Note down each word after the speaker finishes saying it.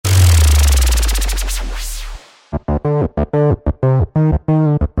Welcome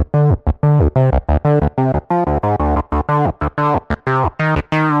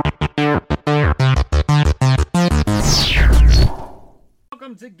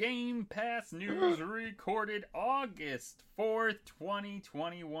to Game Pass News, recorded August 4th,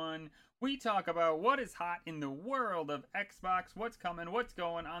 2021. We talk about what is hot in the world of Xbox, what's coming, what's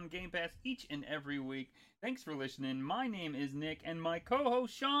going on Game Pass each and every week. Thanks for listening. My name is Nick, and my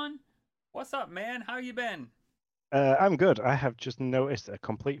co-host Sean. What's up, man? How you been? I'm good. I have just noticed a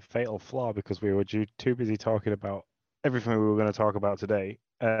complete fatal flaw because we were too busy talking about everything we were going to talk about today.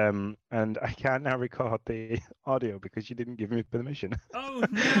 And I can't now record the audio because you didn't give me permission. Oh,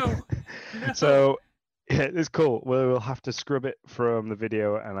 no. No. So, yeah, it's cool. We'll have to scrub it from the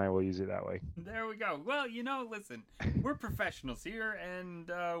video and I will use it that way. There we go. Well, listen, we're professionals here,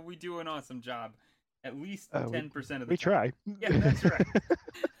 and we do an awesome job. At least 10% of the time. We try. Yeah, that's right.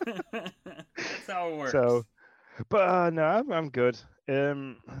 That's how it works. So, but no, I'm good.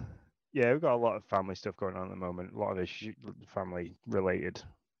 Yeah, we've got a lot of family stuff going on at the moment. A lot of family-related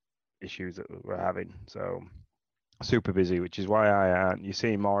issues that we're having. So, super busy, which is why you're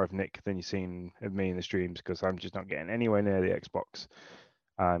seeing more of Nick than you're seeing of me in the streams because I'm just not getting anywhere near the Xbox.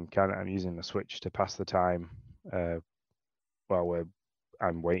 I'm using the Switch to pass the time while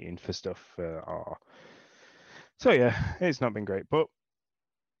I'm waiting for stuff. So yeah, it's not been great, but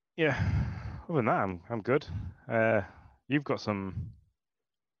yeah, other than that, I'm good. You've got some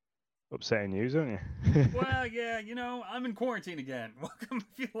upsetting news, haven't you? Well, yeah, I'm in quarantine again. Welcome.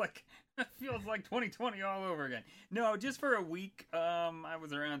 Feels like 2020 all over again. No, just for a week. I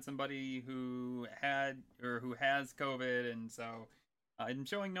was around somebody who had or who has COVID, and so I'm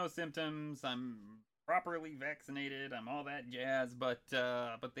showing no symptoms. I'm properly vaccinated. I'm all that jazz. But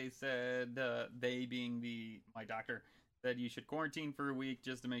they said they being my doctor said you should quarantine for a week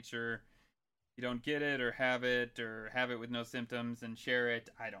just to make sure you don't get it or have it with no symptoms and share it.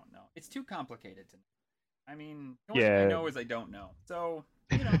 I don't know. It's too complicated to know. I mean, the only thing I know is I don't know. So,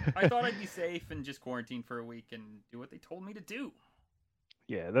 I thought I'd be safe and just quarantine for a week and do what they told me to do.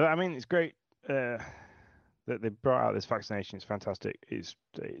 Yeah, I mean, it's great that they brought out this vaccination. It's fantastic. It's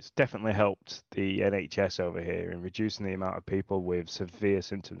definitely helped the NHS over here in reducing the amount of people with severe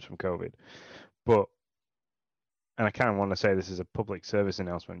symptoms from COVID. But and I kind of want to say this is a public service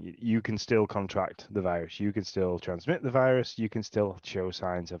announcement. You can still contract the virus. You can still transmit the virus. You can still show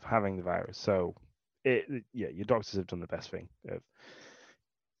signs of having the virus. So, your doctors have done the best thing of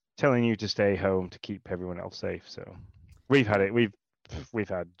telling you to stay home to keep everyone else safe. So, we've had it. We've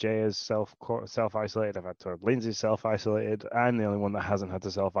had Jay's self isolated. I've had Lindsay's self isolated. I'm the only one that hasn't had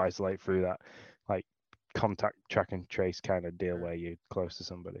to self isolate through that, like contact track and trace kind of deal where you're close to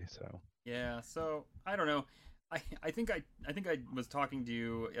somebody. So yeah. So I don't know. I think I was talking to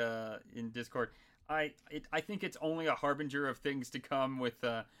you in Discord. I think it's only a harbinger of things to come. With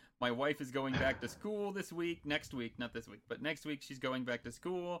my wife is going back to school next week, not this week, but next week she's going back to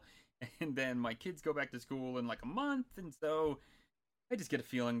school, and then my kids go back to school in like a month, and so I just get a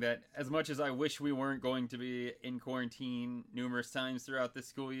feeling that as much as I wish we weren't going to be in quarantine numerous times throughout this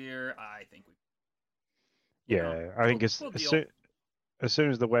school year, I think we. I think as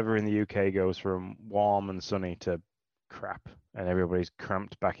soon as the weather in the UK goes from warm and sunny to crap and everybody's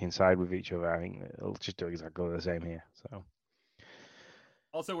cramped back inside with each other, I think it'll just do exactly the same here. So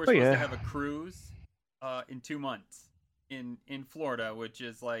also we're supposed to have a cruise in 2 months in Florida, which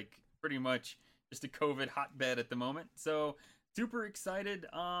is like pretty much just a COVID hotbed at the moment. So super excited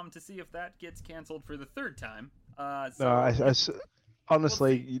to see if that gets canceled for the third time.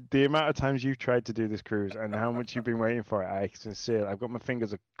 Honestly, the amount of times you've tried to do this cruise and how much you've been waiting for it, I've got my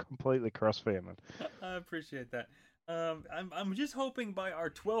fingers completely crossed for you, man. I appreciate that. I'm just hoping by our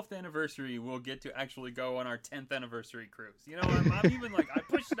 12th anniversary we'll get to actually go on our 10th anniversary cruise. I'm even like I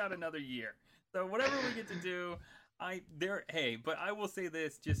pushed it out another year. So whatever we get to do, but I will say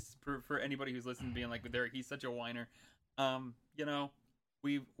this just for anybody who's listening, being like, he's such a whiner.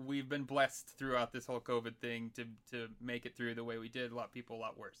 We've been blessed throughout this whole COVID thing to make it through the way we did. A lot of people a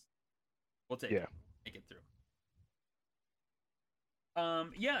lot worse. We'll take it. Make it through.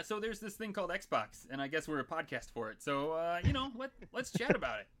 So there's this thing called Xbox, and I guess we're a podcast for it. So let's chat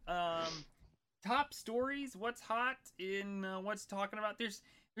about it. Top stories, what's hot in what's talking about. There's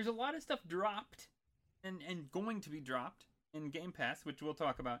a lot of stuff dropped and going to be dropped in Game Pass, which we'll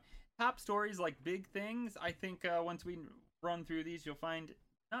talk about. Top stories, like big things. I think once we run through these, you'll find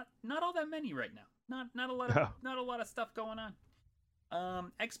not all that many right now. Not a lot of stuff going on.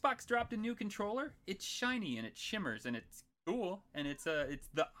 Xbox dropped a new controller. It's shiny and it shimmers and it's cool, and it's the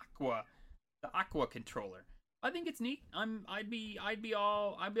Aqua controller. I think it's neat. I'd be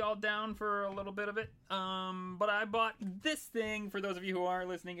all down for a little bit of it. But I bought this thing for those of you who are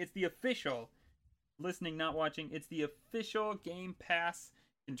listening. It's the official listening, not watching. It's the official Game Pass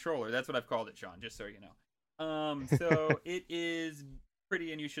controller. That's what I've called it, Sean. Just so you know. So it is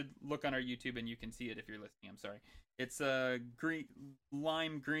pretty, and you should look on our YouTube and you can see it if you're listening. I'm sorry. It's green,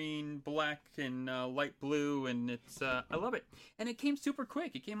 lime green, black, and light blue, and it's I love it. And it came super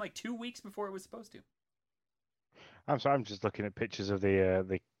quick. It came like 2 weeks before it was supposed to. I'm sorry, I'm just looking at pictures of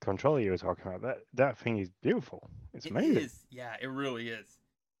the controller you were talking about. That thing is beautiful. It's It amazing. is. Yeah, it really is.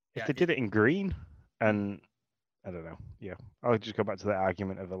 If Yeah, they did it in green, and I don't know, yeah, I'll just go back to that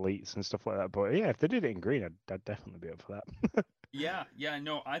argument of elites and stuff like that. But yeah, if they did it in green, I'd definitely be up for that. yeah.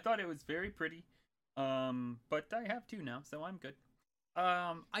 No, I thought it was very pretty. But I have two now, so I'm good.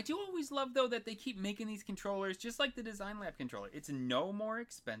 I do always love though that they keep making these controllers just like the Design Lab controller. It's no more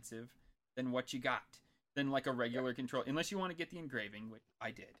expensive than what you got than like a regular controller, unless you want to get the engraving, which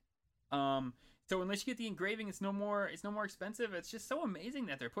I did. So unless you get the engraving, it's no more expensive. It's just so amazing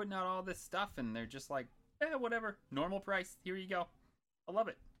that they're putting out all this stuff and they're just like, whatever, normal price. Here you go. I love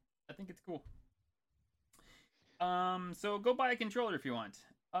it. I think it's cool. So go buy a controller if you want.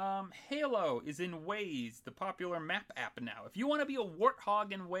 Halo is in Waze, the popular map app now. If you want to be a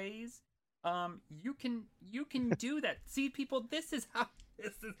warthog in Waze, you can do that. See, people, this is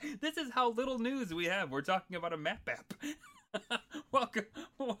how little news we have. We're talking about a map app.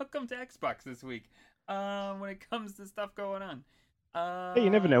 welcome to Xbox this week. When it comes to stuff going on. Hey, you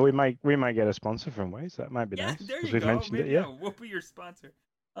never know. We might get a sponsor from Waze. That might be yeah, nice. There you we've go. mentioned Maybe, it, yeah. We'll be your sponsor.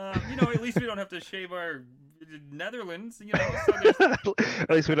 At least we don't have to shave our Netherlands. So at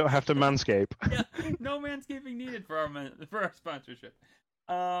least we don't have to manscape. Yeah, no manscaping needed for our sponsorship.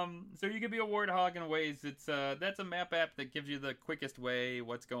 So you can be a warthog in Waze. It's that's a map app that gives you the quickest way,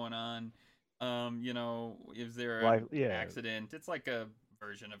 what's going on. Is there an accident? It's like a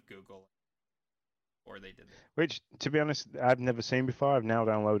version of Google. Or they did it. Which, to be honest, I've never seen before. I've now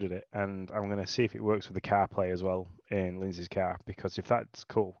downloaded it, and I'm going to see if it works with the CarPlay as well in Lindsay's car. Because if that's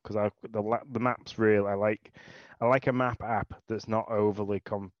cool, because the map's real. I like a map app that's not overly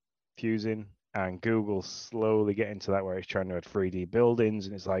confusing. And Google's slowly getting to that where it's trying to add 3D buildings,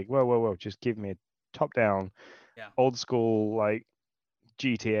 and it's like, whoa, just give me a top-down, old school like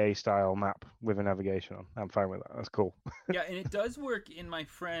GTA style map with a navigation on. I'm fine with that. That's cool. Yeah, and it does work in my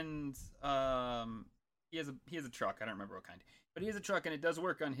friend's. He has a truck. I don't remember what kind, but he has a truck, and it does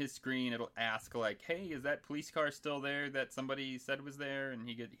work on his screen. It'll ask like, "Hey, is that police car still there that somebody said was there?" And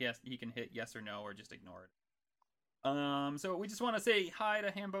he can hit yes or no or just ignore it. So we just want to say hi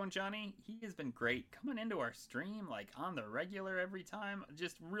to Hambone Johnny. He has been great coming into our stream like on the regular every time.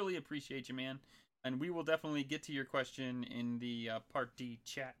 Just really appreciate you, man. And we will definitely get to your question in the Part D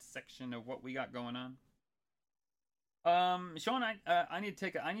chat section of what we got going on. Sean, I need to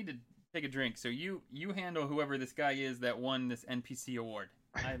take a drink. So you handle whoever this guy is that won this NPC award.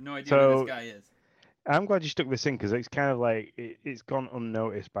 I have no idea who this guy is. I'm glad you stuck this in because it's kind of like it's gone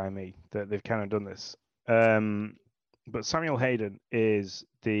unnoticed by me that they've kind of done this. But Samuel Hayden is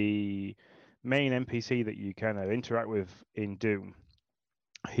the main NPC that you kind of interact with in Doom.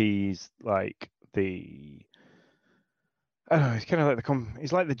 He's like I don't know. He's kind of like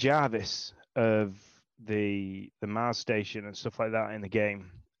he's like the Jarvis of the Mars station and stuff like that in the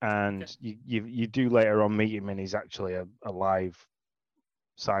game. And okay. you do later on meet him, and he's actually a live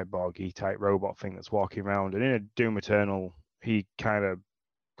cyborgy type robot thing that's walking around. And in a Doom Eternal, he kind of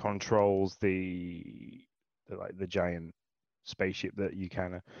controls the giant spaceship that you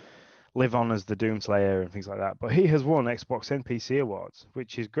kind of live on as the Doomslayer and things like that. But he has won Xbox NPC awards,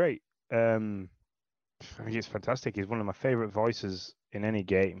 which is great. I think it's fantastic. He's one of my favorite voices in any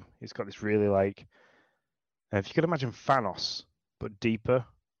game. He's got this really if you could imagine Thanos but deeper.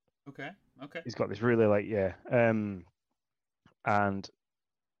 Okay. He's got this really and I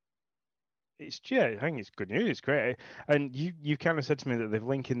think it's good news. It's great. And you kind of said to me that they're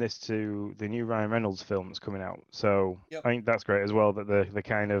linking this to the new Ryan Reynolds film that's coming out. So yep. I think that's great as well that the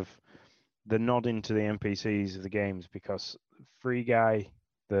kind of the nod into the NPCs of the games, because Free Guy,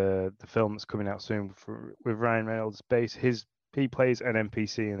 the film that's coming out soon with Ryan Reynolds, he plays an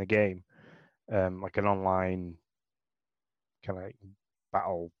NPC in the game, like an online kind of like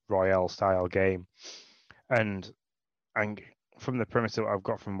battle royale style game, and from the premise that I've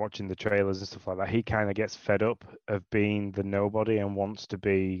got from watching the trailers and stuff like that, he kind of gets fed up of being the nobody and wants to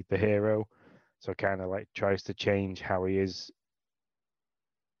be the hero, so kind of like tries to change how he is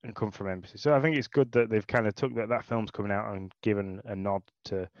and come from NPC. So I think it's good that they've kind of took that film's coming out and given a nod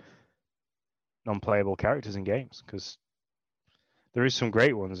to non-playable characters in games, because there is some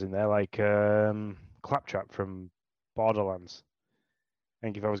great ones in there, like Claptrap from Borderlands. I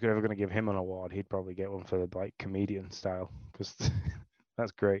think if I was ever going to give him an award, he'd probably get one for the like comedian style because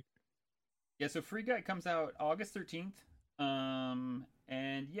that's great. Yeah, so Free Guy comes out August 13th.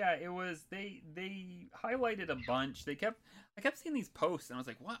 And yeah, it was they highlighted a bunch. I kept seeing these posts and I was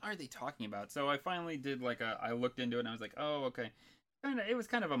like, what are they talking about? So I finally did I looked into it and I was like, oh, okay. It was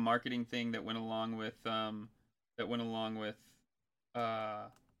kind of a marketing thing that went along with it's not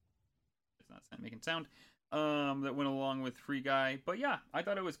making sound. That went along with Free Guy. But yeah, I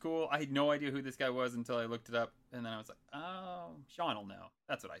thought it was cool. I had no idea who this guy was until I looked it up, and then I was like, oh, Sean will know.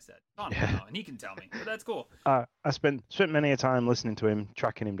 That's what I said. Sean will know, and he can tell me. But that's cool. I spent many a time listening to him,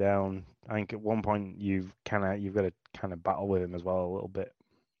 tracking him down. I think at one point you've got to kind of battle with him as well a little bit.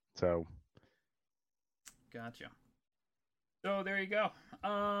 So gotcha. So there you go.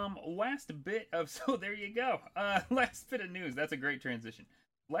 Last bit of last bit of news. That's a great transition.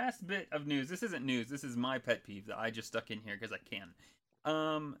 Last bit of news. This isn't news. This is my pet peeve that I just stuck in here because I can.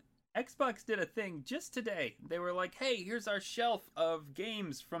 Xbox did a thing just today. They were like, hey, here's our shelf of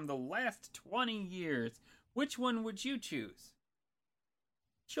games from the last 20 years. Which one would you choose?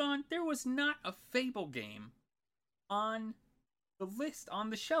 Sean, there was not a Fable game on the list,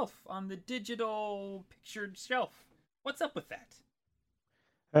 on the shelf, on the digital pictured shelf. What's up with that?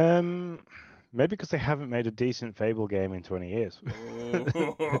 Maybe because they haven't made a decent Fable game in 20 years.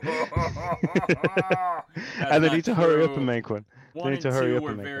 And they need to hurry up and make one. 1 and 2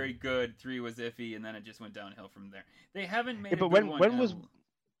 were very good. 3 was iffy, and then it just went downhill from there. They haven't made. Yeah, but when was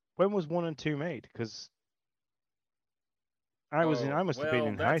 1 and 2 made? Because I must have been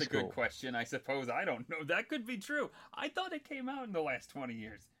in high school. That's a good question. I suppose I don't know. That could be true. I thought it came out in the last 20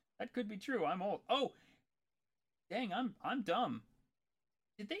 years. That could be true. I'm old. Oh, dang! I'm dumb.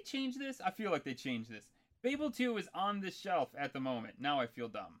 Did they change this? I feel like they changed this. Fable 2 is on the shelf at the moment. Now I feel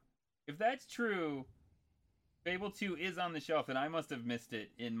dumb. If that's true, Fable 2 is on the shelf, and I must have missed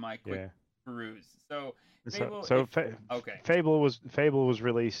it in my quick peruse. So, Fable was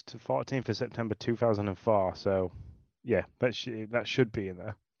released 14th of September 2004. So, yeah, that should be in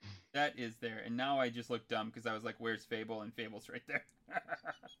there. That is there. And now I just look dumb because I was like, "Where's Fable?" And Fable's right there.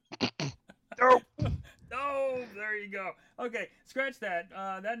 Nope. No, there you go. Okay, scratch that.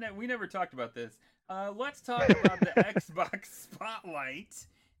 We never talked about this. Let's talk about the Xbox Spotlight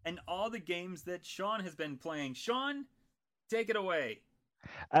and all the games that Sean has been playing. Sean, take it away.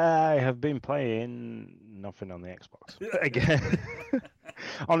 I have been playing nothing on the Xbox again.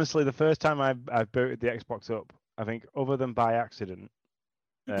 Honestly, the first time I booted the Xbox up, I think, other than by accident.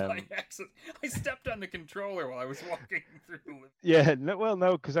 By accident, I stepped on the controller while I was walking through the living room. Yeah,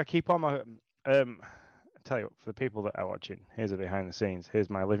 no, because I keep on my. I tell you what, for the people that are watching, here's a behind the scenes.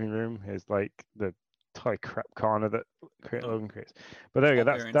 Here's my living room. Here's like the toy crap corner that Logan creates. But there you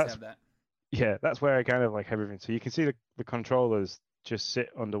go. That's where I kind of like everything. So you can see the controllers just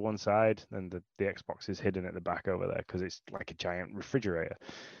sit under one side, and the Xbox is hidden at the back over there because it's like a giant refrigerator.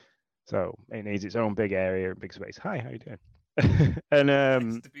 So it needs its own big area and big space. Hi, how you doing? And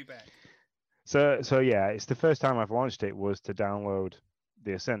nice to be back. So yeah, it's the first time I've launched it was to download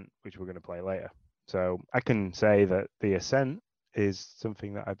the Ascent, which we're going to play later. So I can say that the Ascent is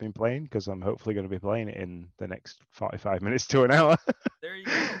something that I've been playing because I'm hopefully going to be playing it in the next 45 minutes to an hour. There you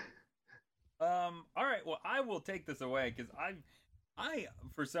go. All right. Well, I will take this away because I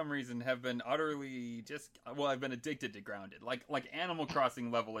for some reason have been utterly I've been addicted to Grounded, like Animal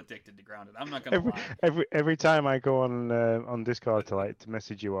Crossing level addicted to Grounded. I'm not gonna lie. Every time I go on Discord to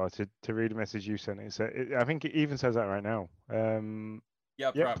message you or to read a message you sent, I think it even says that right now.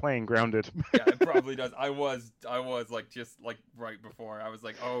 Playing Grounded. Yeah, it probably does. I was like just like right before. I was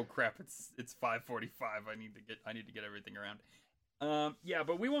like, oh crap, it's 5:45. I need to get everything around. Yeah,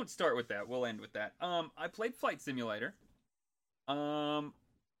 but we won't start with that. We'll end with that. I played Flight Simulator.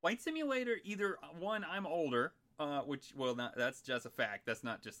 Flight Simulator, either one, I'm older, that's just a fact. That's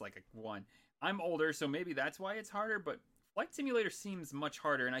not just like a one. I'm older, so maybe that's why it's harder, but Flight Simulator seems much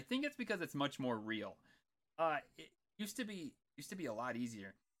harder, and I think it's because it's much more real. It used to be a lot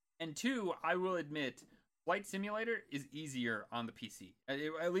easier. And two, I will admit, Flight Simulator is easier on the PC.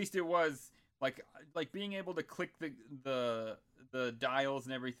 At least it was like being able to click the dials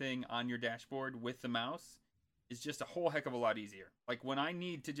and everything on your dashboard with the mouse is just a whole heck of a lot easier. Like when I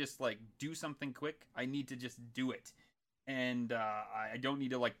need to just like do something quick, I need to just do it. And I don't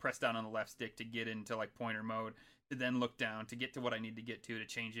need to like press down on the left stick to get into like pointer mode, to then look down to get to what I need to get to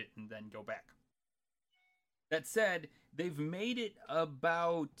change it and then go back. That said, they've made it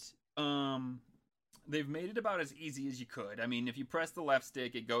about as easy as you could. I mean, if you press the left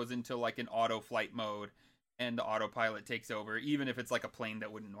stick, it goes into like an auto flight mode and the autopilot takes over, even if it's like a plane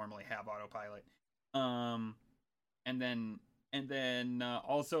that wouldn't normally have autopilot. Um, and then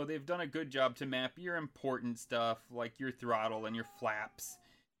also they've done a good job to map your important stuff like your throttle and your flaps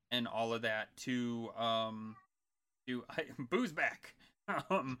and all of that to Boo's back. I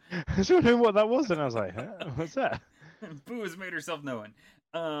was wondering what that was, and I was like, huh? What's that? Boo has made herself known.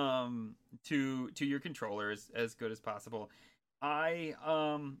 To your controller as good as possible. I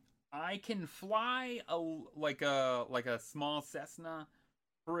can fly a small Cessna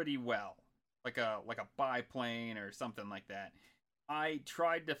pretty well, like a biplane or something like that. I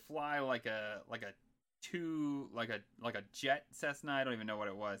tried to fly like a jet Cessna. I don't even know what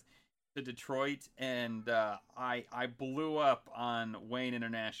it was, to Detroit, and I blew up on Wayne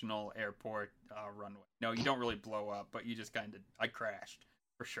International Airport runway. No, you don't really blow up, but you just kind of I crashed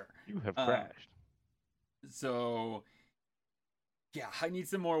for sure. You have crashed. So yeah, I need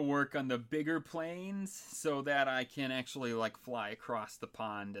some more work on the bigger planes so that I can actually like fly across the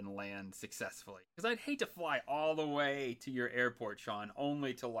pond and land successfully. Because I'd hate to fly all the way to your airport, Sean,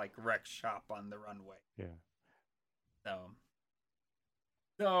 only to like wreck shop on the runway. Yeah.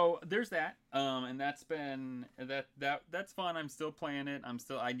 So there's that. And that's been that's fun. I'm still playing it.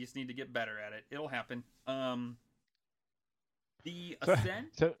 I just need to get better at it. It'll happen. The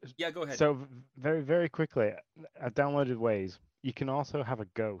Ascent. Yeah, go ahead. So very, very quickly, I downloaded Waze. You can also have a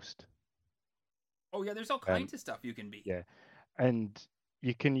ghost. Oh yeah, there's all kinds of stuff you can be. Yeah, and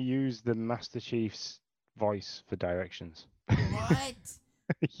you can use the Master Chief's voice for directions. What?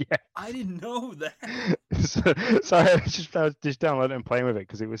 Yeah. I didn't know that. So I was just downloading and playing with it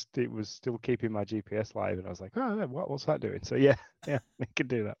because it was still keeping my GPS live, and I was like, oh, what's that doing? So yeah, I can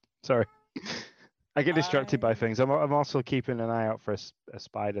do that. Sorry. I get distracted by things. I'm also keeping an eye out for a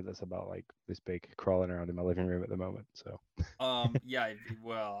spider that's about like this big crawling around in my living room at the moment. So. Yeah.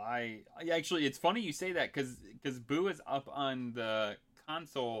 Well, I actually, it's funny you say that because Boo is up on the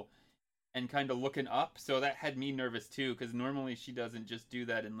console and kind of looking up, so that had me nervous too. Because normally she doesn't just do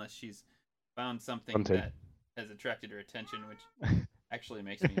that unless she's found something that has attracted her attention, which actually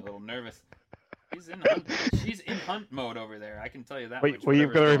makes me a little nervous. She's in hunt mode over there. I can tell you that. Well,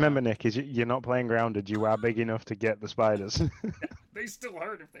 you've got to remember, Nick, is you're not playing grounded. You are big enough to get the spiders. They still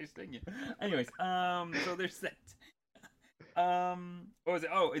hurt if they sting you. Anyways, so there's that. What was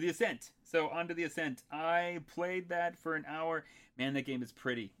it? Oh, the Ascent. So onto the Ascent. I played that for an hour. Man, that game is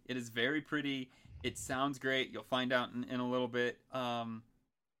pretty. It is very pretty. It sounds great. You'll find out in a little bit.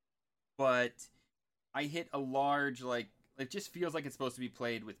 But I hit a large it just feels like it's supposed to be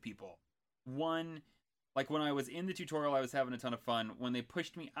played with people. One, like when I was in the tutorial, I was having a ton of fun. When they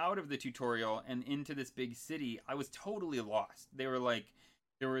pushed me out of the tutorial and into this big city, I was totally lost. There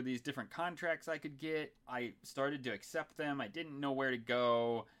were these different contracts I could get. I started to accept them. I didn't know where to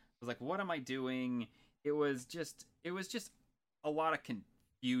go. I was like, what am I doing? It was just a lot of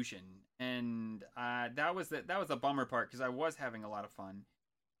confusion. And that was a bummer part because I was having a lot of fun.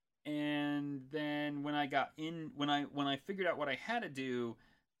 And then when I figured out what I had to do,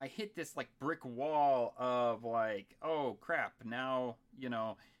 I hit this like brick wall of like, oh crap, now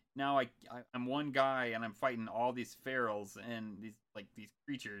I'm one guy and I'm fighting all these ferals and these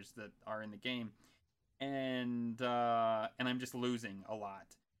creatures that are in the game, and I'm just losing a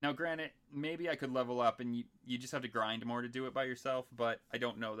lot. Now granted, maybe I could level up and you just have to grind more to do it by yourself, but I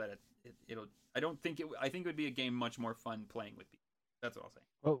don't know that I think it would be a game much more fun playing with people. That's what I'll say.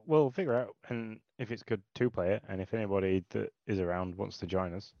 Well, we'll figure out, and if it's good to play it, and if anybody that is around wants to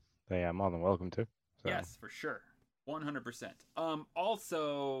join us, they are more than welcome to. So. Yes, for sure, 100%.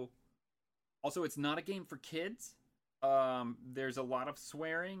 Also, it's not a game for kids. There's a lot of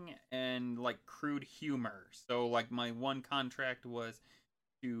swearing and like crude humor. So, like my one contract was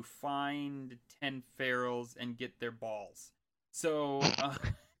to find 10 ferals and get their balls. So.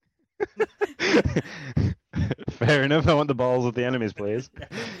 Fair enough. I want the balls of the enemies, please.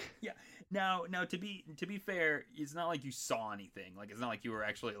 Yeah. Now, to be fair, it's not like you saw anything. Like, it's not like you were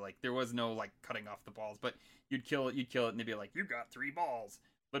actually like there was no like cutting off the balls, but you'd kill it, and they'd be like, "You got 3 balls,"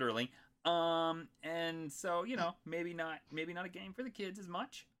 literally. And so maybe not a game for the kids as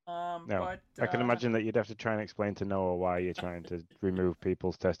much. No, but I can imagine that you'd have to try and explain to Noah why you're trying to remove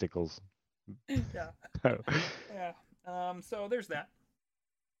people's testicles. Yeah. Yeah. So there's that.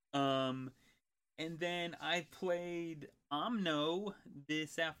 And then I played Omno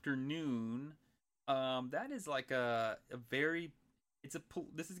this afternoon. That is like this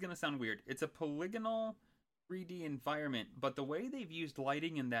is gonna sound weird. It's a polygonal 3D environment, but the way they've used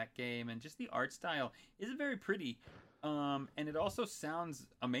lighting in that game and just the art style is very pretty. And it also sounds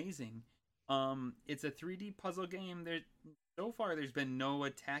amazing. It's a 3D puzzle game. So far there's been no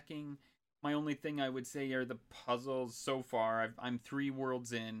attacking. My only thing I would say are the puzzles so far. I'm 3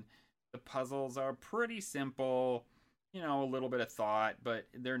 worlds in. The puzzles are pretty simple, a little bit of thought, but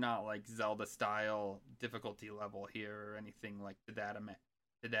they're not like Zelda style difficulty level here or anything like to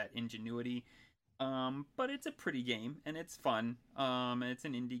that ingenuity. But it's a pretty game and it's fun. And it's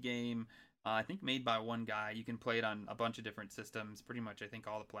an indie game. I think made by one guy. You can play it on a bunch of different systems, pretty much I think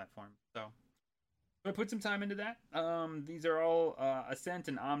all the platforms. So I put some time into that. These are all Ascent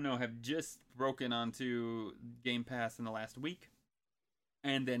and Omno have just broken onto Game Pass in the last week.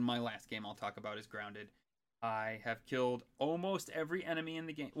 And then my last game I'll talk about is Grounded. I have killed almost every enemy in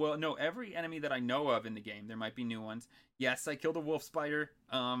the game. Well, no, every enemy that I know of in the game. There might be new ones. Yes, I killed a wolf spider.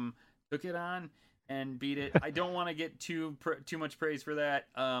 Took it on and beat it. I don't want to get too much praise for that.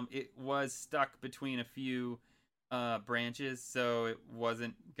 It was stuck between a few branches, so it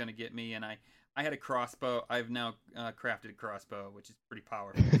wasn't gonna get me. And I had a crossbow. I've now crafted a crossbow, which is pretty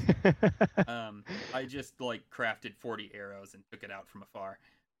powerful. I just like crafted 40 arrows and took it out from afar.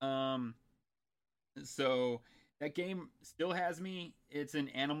 So that game still has me. It's an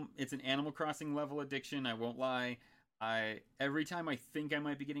Animal Crossing level addiction. I won't lie. Every time I think I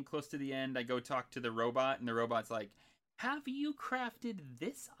might be getting close to the end, I go talk to the robot, and the robot's like, "Have you crafted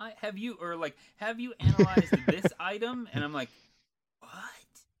this? Have you analyzed this item?" And I'm like,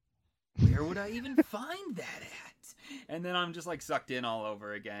 "What? Where would I even find that at?" And then I'm just like sucked in all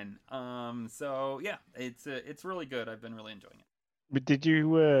over again. So yeah, it's really good. I've been really enjoying it. But did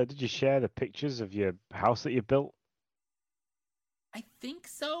you share the pictures of your house that you built? I think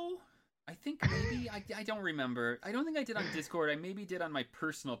so. I think maybe I don't remember. I don't think I did on Discord. I maybe did on my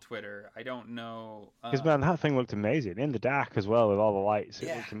personal Twitter. I don't know. Because man, that thing looked amazing in the dark as well with all the lights.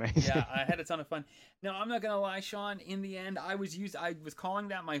 It looked amazing. Yeah, I had a ton of fun. No, I'm not gonna lie, Sean. In the end, I was calling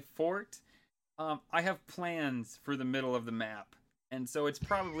that my fort. I have plans for the middle of the map, and so it's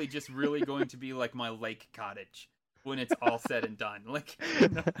probably just really going to be like my lake cottage when it's all said and done. Like,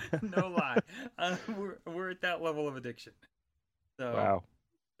 no lie, we're at that level of addiction. So, wow.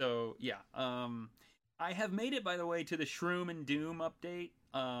 So yeah, I have made it, by the way, to the Shroom and Doom update.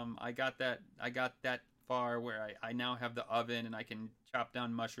 I got that far where I now have the oven and I can chop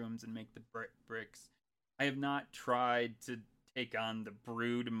down mushrooms and make the bricks. I have not tried to take on the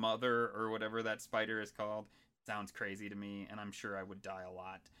Brood Mother or whatever that spider is called. Sounds crazy to me, and I'm sure I would die a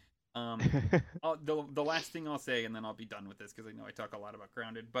lot. The last thing I'll say, and then I'll be done with this because I know I talk a lot about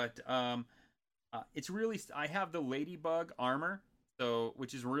Grounded, but it's really, I have the Ladybug armor, so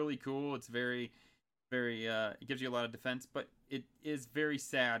which is really cool. It's very, very it gives you a lot of defense, but it is very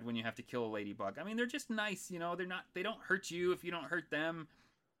sad when you have to kill a ladybug. I mean, they're just nice, they don't hurt you if you don't hurt them.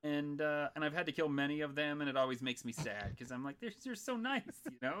 And I've had to kill many of them, and it always makes me sad because I'm like, they're so nice,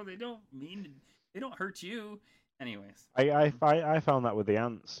 they don't hurt you. Anyways, I found that with the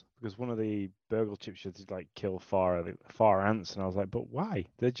ants because one of the burgle chips should like kill far ants, and I was like, but why?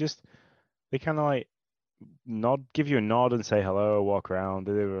 They kind of like give you a nod and say hello, walk around,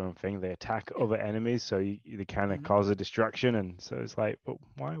 do their own thing. They attack other enemies, so they kind of cause a distraction, and so it's like, but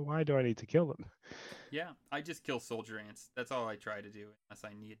why do I need to kill them? Yeah, I just kill soldier ants. That's all I try to do, unless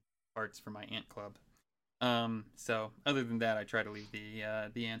I need parts for my ant club. So other than that, I try to leave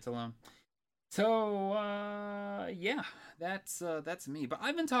the ants alone. So yeah, that's me. But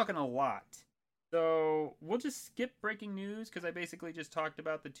I've been talking a lot. So we'll just skip breaking news because I basically just talked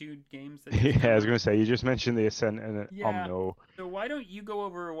about the two games that. Yeah, I was going to say you just mentioned the Ascent and Omno. So why don't you go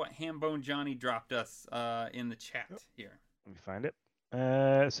over what Hambone Johnny dropped us in the chat here? Let me find it.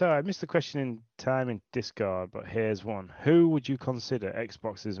 So I missed the question in time in Discord, but here's one. Who would you consider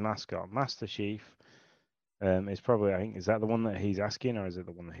Xbox's mascot? Master Chief is probably, I think, is that the one that he's asking, or is it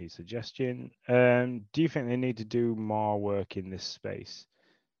the one that he's suggesting? Do you think they need to do more work in this space?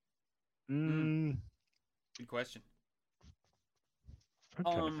 Good question. I'm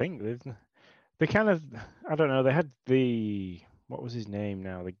trying to think. They kind of, I don't know. They had what was his name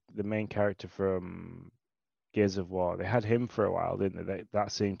now? The main character from Gears of War. They had him for a while, didn't they?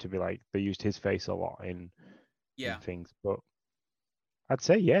 That seemed to be like they used his face a lot in things. But I'd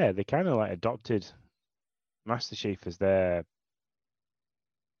say, yeah, they kind of like adopted Master Chief as their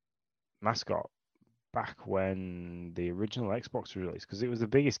mascot back when the original Xbox was released, because it was the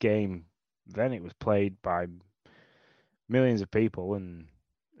biggest game then. It was played by millions of people, and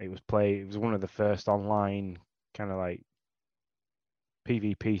it was one of the first online kind of like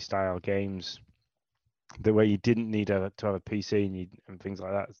PvP style games, the way you didn't need to have a PC and things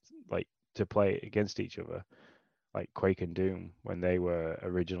like that, like to play against each other, like Quake and Doom when they were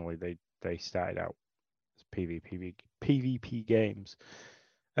originally they started out as PvP games.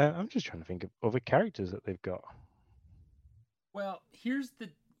 I'm just trying to think of other characters that they've got. Well, here's the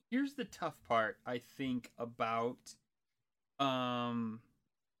tough part, I think, about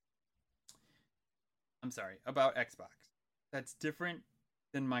I'm sorry, about Xbox that's different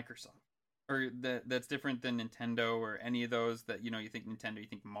than Microsoft, or that's different than Nintendo or any of those that you think Nintendo, you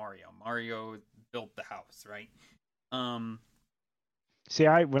think Mario. Mario built the house, right? Um, See,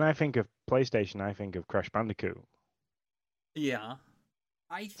 when I think of PlayStation, I think of Crash Bandicoot. yeah,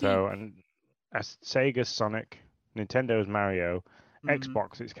 I So, think. and as Sega's Sonic, Nintendo's Mario, Mhm.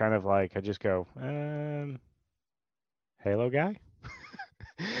 Xbox, it's kind of like I just go, Halo guy.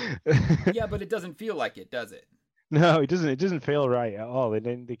 Yeah, but it doesn't feel like it, does it? No, it doesn't. It doesn't feel right at all.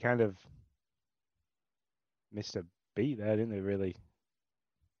 They kind of missed a beat there, didn't they? Really?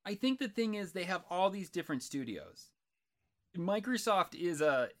 I think the thing is they have all these different studios. Microsoft is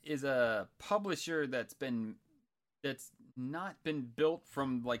a publisher that's not been built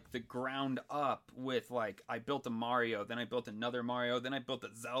from like the ground up with like I built a Mario, then I built another Mario, then I built a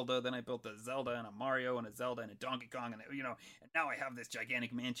Zelda, then I built a Zelda and a Mario and a Zelda and a Donkey Kong and and now I have this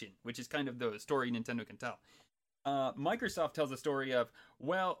gigantic mansion, which is kind of the story Nintendo can tell. Microsoft tells a story of,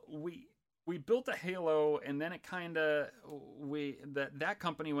 well, we built a Halo and then it kind of that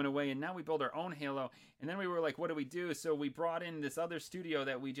company went away and now we build our own Halo, and then we were like, what do we do? So we brought in this other studio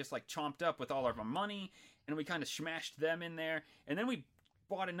that we just like chomped up with all of our money, and we kind of smashed them in there, and then we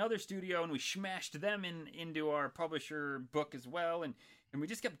bought another studio and we smashed them into our publisher book as well, and we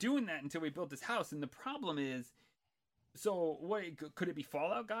just kept doing that until we built this house. And the problem is, so what could it be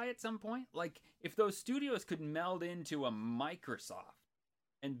Fallout Guy at some point? Like if those studios could meld into a Microsoft,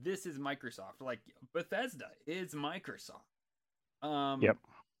 and this is Microsoft, like Bethesda is Microsoft. Um Yep.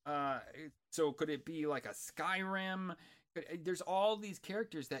 uh so could it be like a Skyrim? There's all these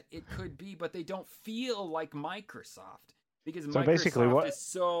characters that it could be, but they don't feel like Microsoft because So basically, Microsoft what is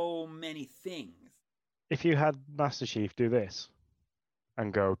so many things. if you had Master Chief do this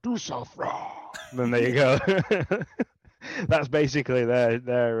and go do self raw? Then there you Yeah. go. That's basically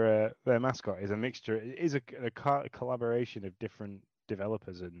their mascot is a mixture. It is a collaboration of different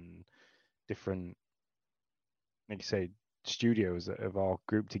developers and different, like you say, studios that have all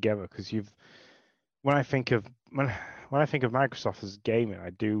grouped together. Because when I think of when I think of Microsoft as gaming, I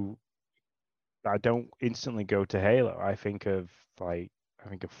don't instantly go to Halo. I think of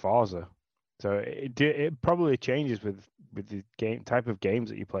Forza. So it probably changes with the game type of games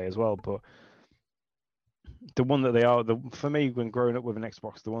that you play as well. But the one that for me when growing up with an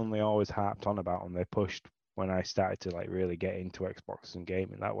Xbox, the one they always harped on about and they pushed when I started to like really get into Xbox and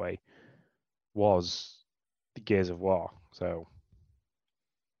gaming that way was the Gears of War. So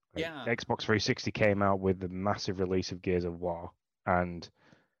like, Yeah. Xbox 360 came out with the massive release of Gears of War, and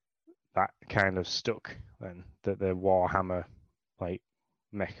that kind of stuck. Then the Warhammer like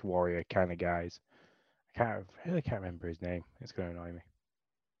mech warrior kind of guys. I really can't remember his name. It's going to annoy me.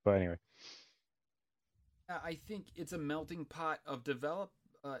 But anyway, I think it's a melting pot of develop.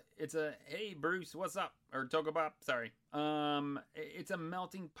 It's a hey Bruce, what's up? Or Togobop, sorry. It's a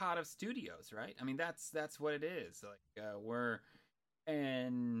melting pot of studios, right? I mean, that's what it is. Like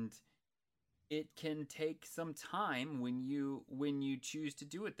and it can take some time when you choose to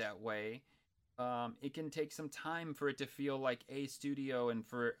do it that way. It can take some time for it to feel like a studio and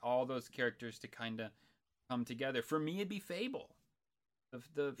for all those characters to kind of come together. For me, it'd be Fable.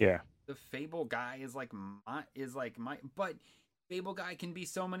 The yeah. the Fable guy is like my but Fable guy can be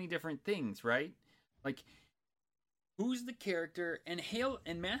so many different things, right? Like who's the character, and Halo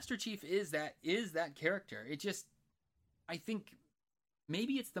and Master Chief is that character. It just I think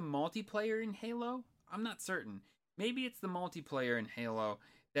maybe it's the multiplayer in Halo. I'm not certain. Maybe it's the multiplayer in Halo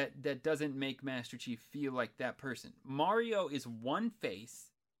that doesn't make Master Chief feel like that person. Mario is one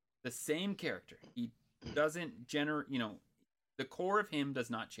face, the same character. He doesn't the core of him does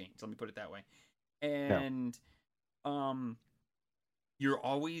not change. Let me put it that way. No. And um you're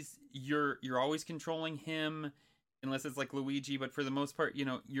always controlling him unless it's like Luigi, but for the most part,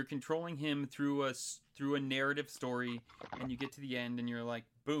 you're controlling him through a narrative story, and you get to the end and you're like,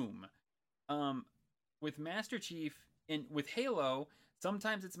 boom. With Master Chief and with Halo,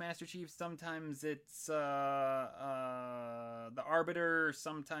 sometimes it's Master Chief, sometimes it's the Arbiter,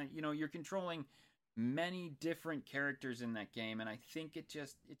 sometimes you're controlling many different characters in that game, and I think it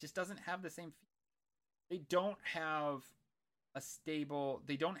just doesn't have the same. They don't have they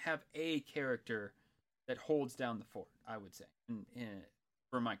don't have a character that holds down the fort, I would say,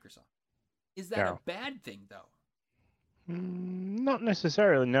 for Microsoft. Is that a No. bad thing though? Not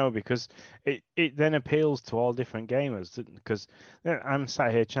necessarily, no, because it then appeals to all different gamers. Because I'm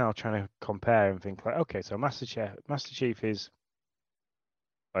sat here now trying to compare and think like, okay, so Master Chief is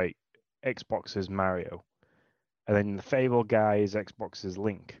like Xbox's Mario, and then the Fable guy is Xbox's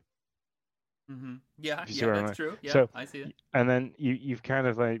Link. Mm-hmm. Yeah, If you see yeah, what I that's mean? true. Yeah, So, I see it. and then you've kind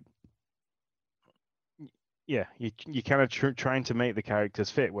of like yeah, you kind of trying to make the characters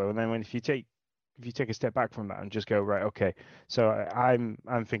fit well, and then when if you take a step back from that and just go right, okay, so I'm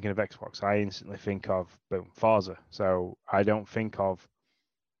thinking of Xbox, I instantly think of boom Forza. So I don't think of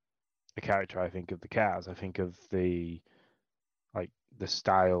the character, I think of the cars, I think of the like the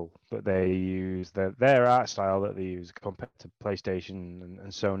style that they use, their art style that they use compared to PlayStation and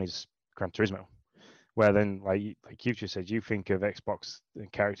Sony's Gran Turismo. Where then, like you just said, you think of Xbox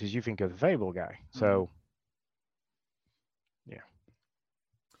characters, you think of the Fable guy. Hmm. So yeah,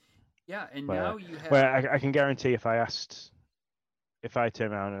 Yeah, and where now you where have. I can guarantee if I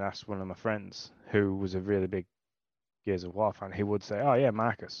turn around and asked one of my friends who was a really big Gears of War fan, he would say, "Oh yeah,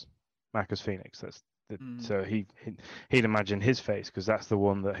 Marcus Phoenix." That's Mhm. so he'd imagine his face because that's the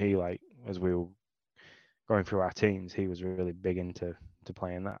one that he like as we were going through our teens. He was really big into to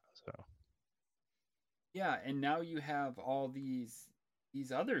playing that. So Yeah, and now you have all these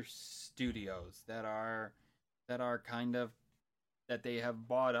other studios that are kind of that they have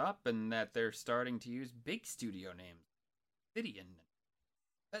bought up and that they're starting to use big studio names, Obsidian and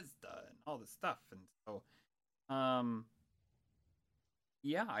Bethesda and all this stuff. And so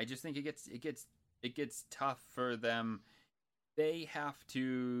yeah, I just think it gets tough for them. They have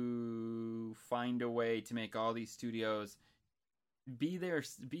to find a way to make all these studios be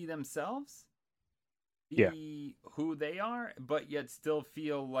themselves, yeah, be who they are, but yet still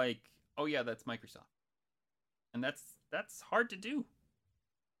feel like, oh yeah, that's Microsoft, and that's hard to do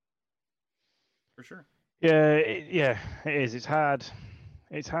for sure. yeah, it is. It's hard.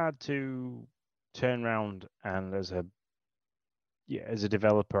 It's hard to turn around and as a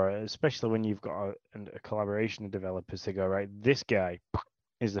developer, especially when you've got a collaboration of developers to go right. This guy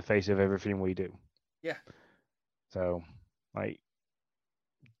is the face of everything we do. Yeah. So, like,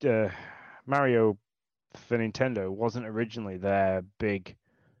 uh, Mario for Nintendo wasn't originally their big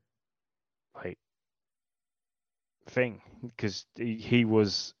like thing because he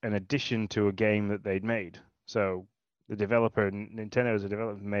was an addition to a game that they'd made. So the developer, Nintendo as a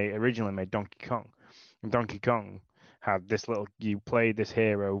developer, originally made Donkey Kong, and Donkey Kong had this little. You played this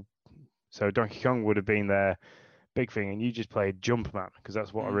hero, so Donkey Kong would have been their big thing, and you just played Jumpman because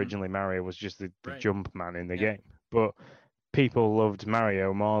that's what Mm-hmm. originally Mario was, just the Right. jump man in the Yeah. game. But people loved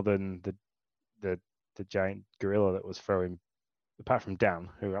Mario more than the the giant gorilla that was throwing. Apart from Dan,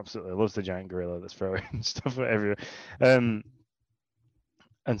 who absolutely loves the giant gorilla that's throwing stuff at everywhere, um,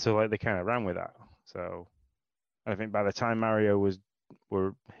 and so like they kind of ran with that. So I think by the time Mario was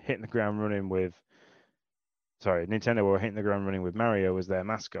were hitting the ground running with, sorry, Nintendo were hitting the ground running with Mario as their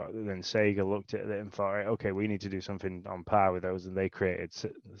mascot, then Sega looked at it and thought, right, okay, we need to do something on par with those, and they created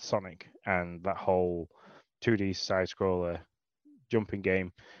Sonic and that whole 2D side scroller jumping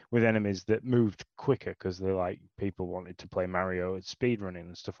game with enemies that moved quicker because they're like people wanted to play Mario at speed running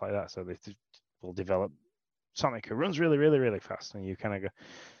and stuff like that. So they will develop Sonic who runs really, really, really fast, and you kind of go.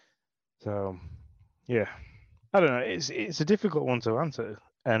 So yeah, I don't know. It's a difficult one to answer,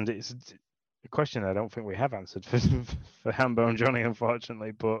 and it's a question I don't think we have answered for Hambone Johnny,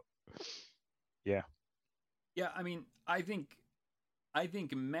 unfortunately. But yeah, Yeah. I mean, I think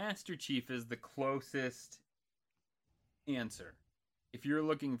Master Chief is the closest answer. If you're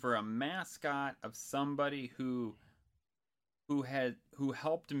looking for a mascot of somebody who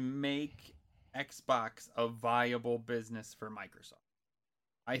helped make Xbox a viable business for Microsoft,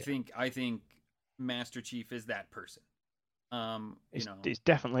 yeah, I think Master Chief is that person. You know, it's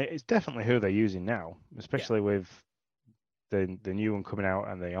definitely who they're using now, yeah, especially with the new one coming out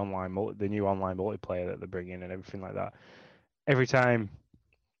and the new online multiplayer that they're bringing and everything like that. Every time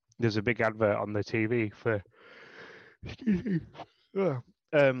there's a big advert on the TV for for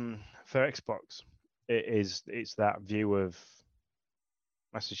Xbox, it's that view of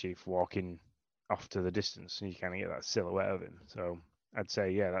Master Chief walking off to the distance, and you kind of get that silhouette of him. So I'd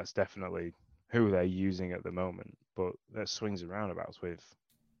say, yeah, that's definitely who they're using at the moment. But that swings and roundabouts with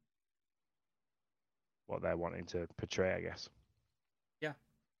what they're wanting to portray, I guess. yeah,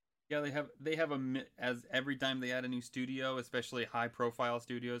 yeah. They have as every time they add a new studio, especially high profile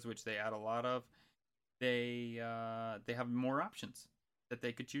studios, which they add a lot of, they have more options that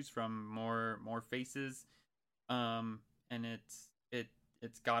they could choose from, more faces, and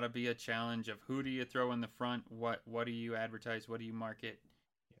it's got to be a challenge of who do you throw in the front, what do you advertise, what do you market,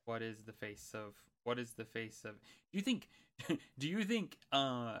 what is the face of what is the face of do you think do you think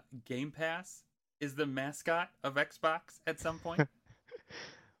Game Pass is the mascot of Xbox at some point?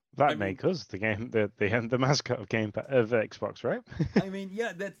 I That mean, make us the game, the mascot of of Xbox, right?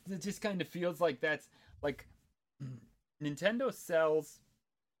 yeah, that just kind of feels like that's like Nintendo sells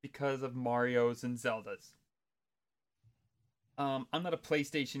because of Mario's and Zeldas. I'm not a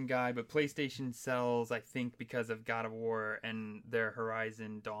PlayStation guy, but PlayStation sells, I think, because of God of War and their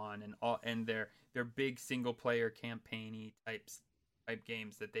Horizon Dawn and their big single player campaigny type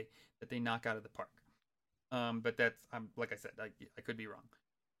games that they knock out of the park. But that's like I said, I could be wrong.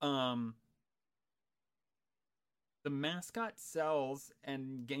 The mascot sells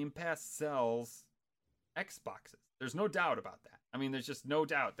and Game Pass sells Xboxes. There's no doubt about that. I mean, there's just no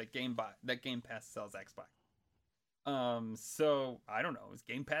doubt that Game Pass sells Xbox. So I don't know. Is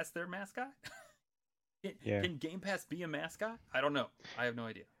Game Pass their mascot? Can Game Pass be a mascot? I don't know. I have no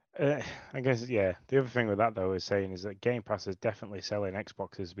idea. I guess, yeah. The other thing with that, though, is that Game Pass is definitely selling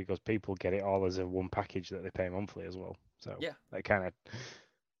Xboxes because people get it all as a one package that they pay monthly as well. So yeah, that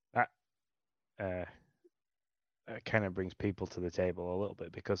kind of brings people to the table a little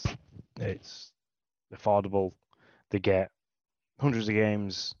bit because it's affordable. They get hundreds of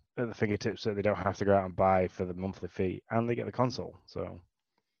games at the fingertips that they don't have to go out and buy for the monthly fee, and they get the console. So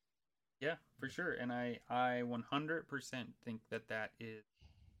yeah, for sure. And I 100% think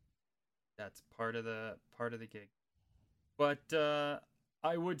that's part of the gig. But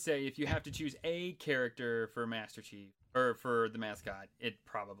I would say if you have to choose a character for Master Chief or for the mascot, it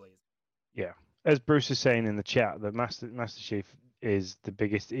probably is. Yeah, as Bruce is saying in the chat, the Master Chief is the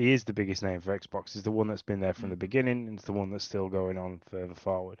biggest. He is the biggest name for Xbox. He's the one that's been there from the beginning, and it's the one that's still going on further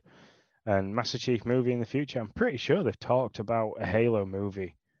forward. And Master Chief movie in the future, I'm pretty sure they've talked about a Halo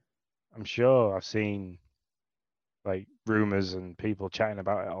movie. I'm sure I've seen like rumors and people chatting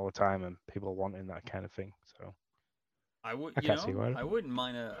about it all the time, and people wanting that kind of thing. So I would, I can't see why. I wouldn't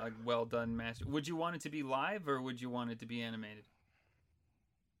mind a well done master. Would you want it to be live or would you want it to be animated?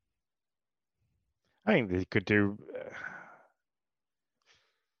 I think they could do.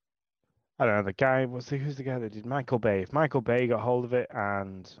 I don't know. The guy who's the guy that did Michael Bay? If Michael Bay got hold of it,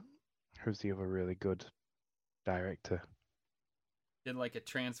 and who's the other really good director? Did like a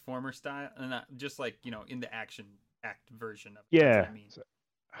Transformer style, and not just like in the action act version of. Yeah, that's what I mean.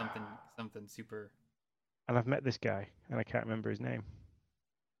 Something super. And I've met this guy, and I can't remember his name.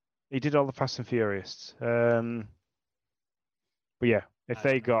 He did all the Fast and Furious. But yeah,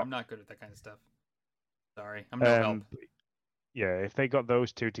 I'm not good at that kind of stuff. Sorry, I'm no help. Yeah, if they got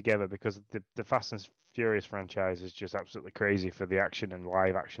those two together, because the Fast and Furious franchise is just absolutely crazy for the action and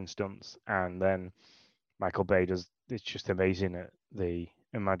live action stunts, and then Michael Bay it's just amazing at the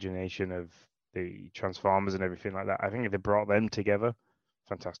imagination of the Transformers and everything like that. I think if they brought them together,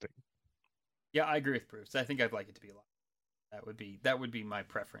 fantastic. Yeah, I agree with Bruce. I think I'd like it to be live. That would be my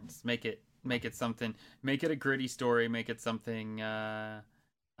preference. Make it something. Make it a gritty story. Make it something. And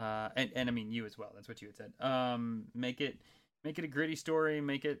I mean you as well. That's what you had said. Make it a gritty story.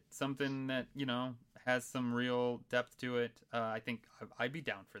 Make it something that has some real depth to it. I think I'd be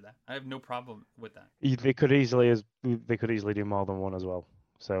down for that. I have no problem with that. They could easily do more than one as well.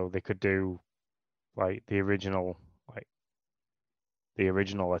 So they could do like the original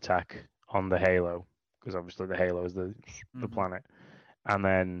attack on the Halo, because obviously the Halo is the planet, and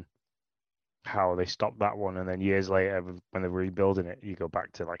then how they stopped that one, and then years later when they're rebuilding it, you go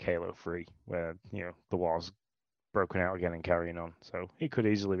back to like Halo 3 where the war's broken out again and carrying on. So it could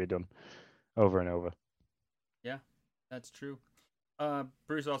easily be done over and over. Yeah, that's true.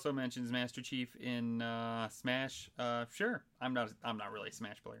 Bruce also mentions Master Chief in Smash. Sure, I'm not really a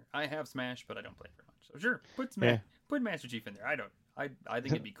Smash player. I have Smash, but I don't play it very much. So sure, put Master Chief in there. I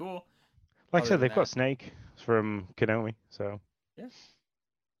think it'd be cool. Like I said, they've got Snake from Konami, so yeah,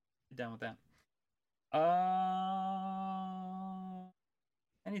 down with that.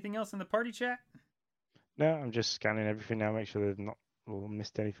 Anything else in the party chat? No, I'm just scanning everything now, make sure they've not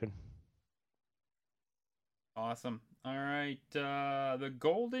missed anything. Awesome. All right, the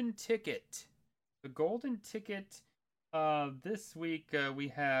golden ticket. The golden ticket. This week we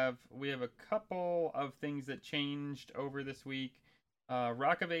have a couple of things that changed over this week.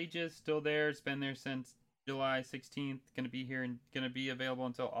 Rock of Ages still there. It's been there since July 16th. Going to be here and going to be available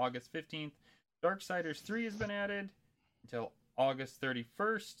until August 15th. Darksiders 3 has been added until August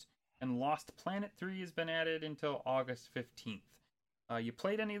 31st, and Lost Planet 3 has been added until August 15th. You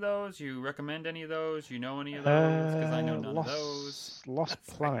played any of those? You recommend any of those? You know any of those? Because I know none of those. Lost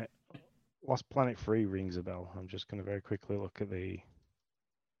Planet 3 rings a bell. I'm just going to very quickly look at the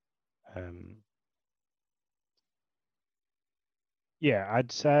yeah,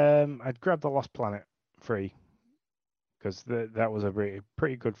 I'd grab the Lost Planet 3 because that was a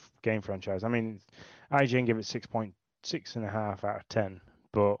pretty good game franchise. I mean, IGN gave it 6.5 out of 10,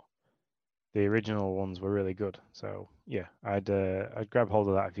 but the original ones were really good. So yeah, I'd grab hold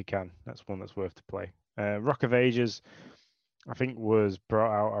of that if you can. That's one that's worth to play. Rock of Ages, I think was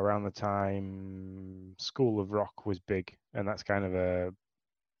brought out around the time School of Rock was big, and that's kind of a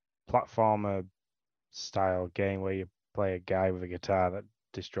platformer style game where you play a guy with a guitar that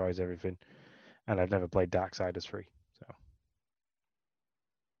destroys everything. And I've never played Darksiders 3. So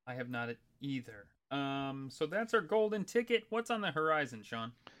I have not either. So that's our golden ticket. What's on the horizon,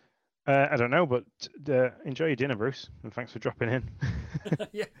 Sean? I don't know, but enjoy your dinner, Bruce, and thanks for dropping in.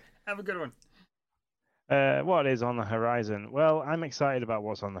 Yeah, have a good one. What is on the horizon? Well, I'm excited about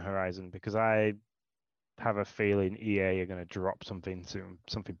what's on the horizon because I have a feeling EA are going to drop something soon,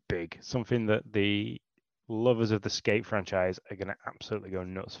 something big, something that the lovers of the Skate franchise are going to absolutely go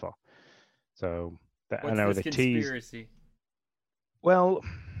nuts for. So I What's know this they teased. conspiracy? Well,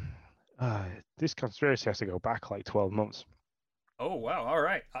 uh, this conspiracy has to go back like 12 months. Oh wow! All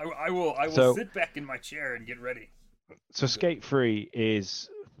right, I will So, sit back in my chair and get ready. so Skate 3 is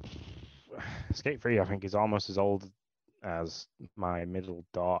Skate 3. I think is almost as old as my middle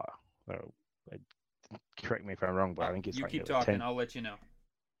daughter. So, correct me if I'm wrong, but I think it's You like keep nearly talking. 10. I'll let you know.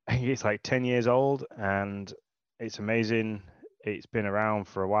 I think it's like 10 years old, and it's amazing. It's been around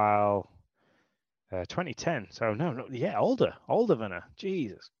for a while. 2010. So no, yeah, older than her.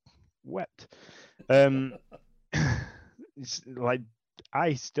 Jesus, wept. Um, it's like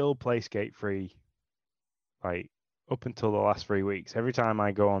I still play Skate 3 like up until the last 3 weeks. Every time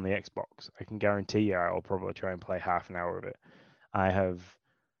I go on the Xbox, I can guarantee you I'll probably try and play half an hour of it. I have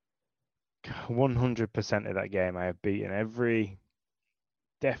 100% of that game. I have beaten every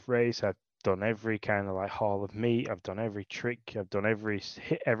death race. I've done every kind of like Hall of Meat. I've done every trick. I've done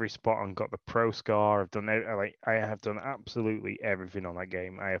hit every spot and got the pro score. I have done absolutely everything on that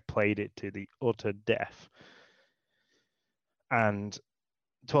game. I have played it to the utter death. And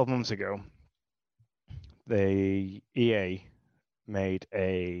 12 months ago, the EA made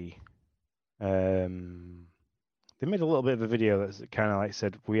a they made a little bit of a video that's kind of like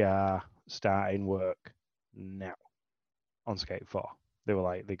said we are starting work now on Skate 4. They were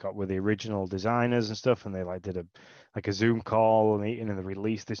like they got with the original designers and stuff, and they like did a Zoom call meeting, and they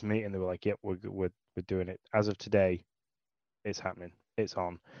released this meeting. They were like, "Yep, we're doing it as of today. It's happening. It's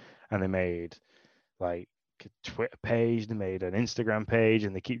on." And they made like a Twitter page, they made an Instagram page,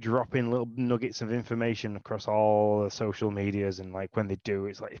 and they keep dropping little nuggets of information across all the social medias. And like when they do,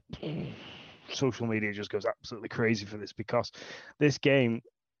 it's like social media just goes absolutely crazy for this because this game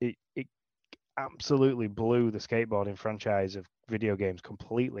it absolutely blew the skateboarding franchise of video games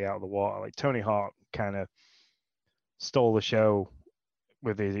completely out of the water. Like Tony Hawk kind of stole the show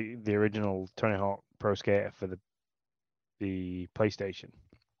with the original Tony Hawk Pro Skater for the PlayStation,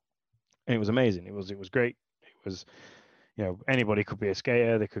 and it was amazing. It was great. It was anybody could be a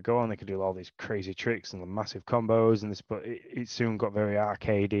skater. They could go on. They could do all these crazy tricks and the massive combos and this, but it soon got very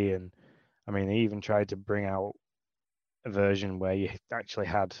arcadey. And I mean, they even tried to bring out a version where you actually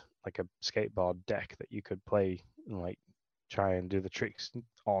had like a skateboard deck that you could play and like try and do the tricks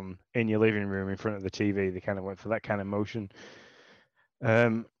on in your living room in front of the TV. They kind of went for that kind of motion.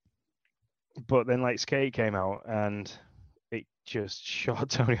 Um, but then like Skate came out and it just shot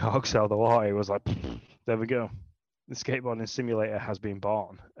Tony Hawk's out of the water. It was like, there we go. The skateboarding simulator has been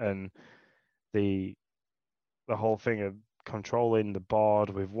born, and the the whole thing of controlling the board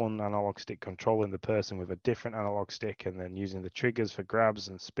with one analog stick, controlling the person with a different analog stick, and then using the triggers for grabs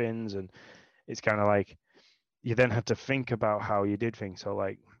and spins, and it's kind of like you then had to think about how you did things. So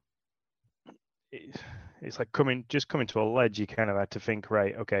like it, it's like coming to a ledge. You kind of had to think,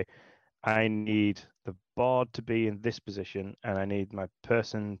 right, okay, I need the board to be in this position, and I need my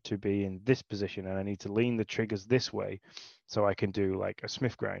person to be in this position, and I need to lean the triggers this way so I can do like a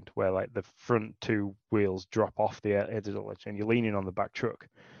Smith grind where like the front two wheels drop off the edge of the ledge and you're leaning on the back truck.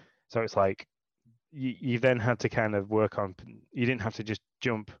 So it's like you then had to kind of work on, you didn't have to just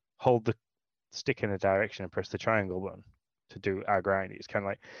jump, hold the stick in a direction and press the triangle button to do our grind. It's kind of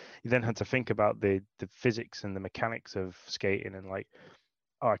like you then had to think about the physics and the mechanics of skating and like,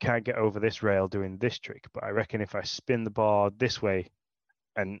 oh, I can't get over this rail doing this trick, but I reckon if I spin the board this way,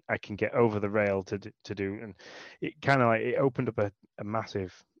 and I can get over the rail to do, and it kind of like it opened up a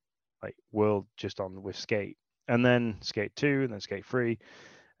massive like world just on with Skate, and then Skate 2, and then Skate 3,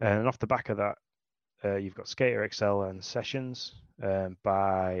 and off the back of that, you've got Skater XL and Sessions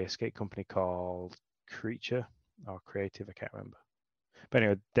by a skate company called Creature or Creative, I can't remember. But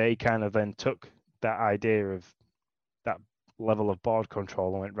anyway, they kind of then took that idea of that level of board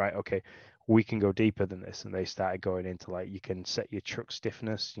control and went, right, okay, we can go deeper than this. And they started going into like, you can set your truck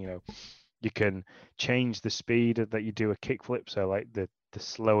stiffness, you can change the speed that you do a kickflip. So like the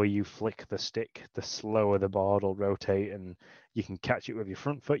slower you flick the stick, the slower the board will rotate, and you can catch it with your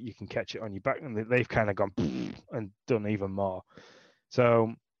front foot, you can catch it on your back, and they've kind of gone and done even more.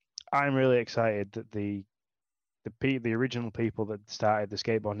 So I'm really excited that the original people that started the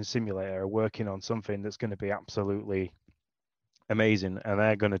skateboarding simulator are working on something that's going to be absolutely amazing, and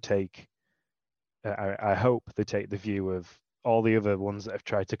they're going to take. I hope they take the view of all the other ones that have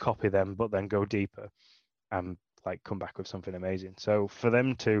tried to copy them, but then go deeper and like come back with something amazing. So for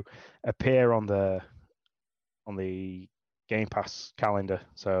them to appear on the Game Pass calendar,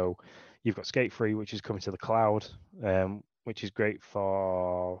 so you've got Skate 3, which is coming to the cloud, which is great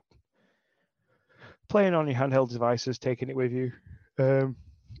for playing on your handheld devices, taking it with you.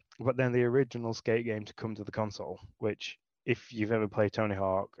 But then the original Skate game to come to the console, which if you've ever played Tony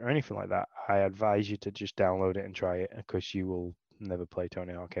Hawk or anything like that, I advise you to just download it and try it, because you will never play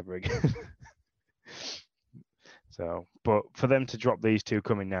Tony Hawk ever again. So, but for them to drop these two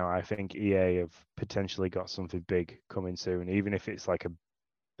coming now, I think EA have potentially got something big coming soon, even if it's like a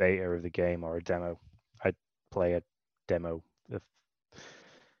beta of the game or a demo. I'd play a demo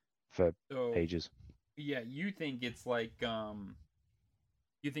for ages. Yeah, you think it's like what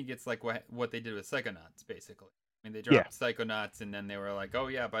they did with Psychonauts, basically. I mean, they dropped Psychonauts, and then they were like, "Oh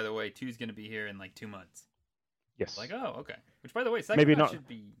yeah, by the way, 2's going to be here in like 2 months." Yes. Like, oh, okay. Which, by the way, Psychonauts maybe not. should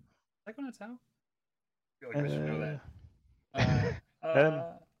be Psychonauts how? I feel like I should know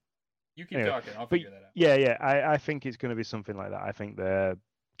that. You keep talking. I'll figure that out. Yeah. I think it's going to be something like that. I think they're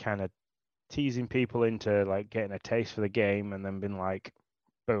kind of teasing people into like getting a taste for the game, and then being like,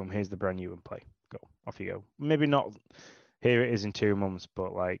 "Boom, here's the brand new and play. Go, off you go." Maybe not. Here it is in 2 months,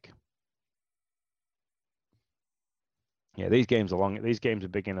 but like, yeah, these games are long. These games are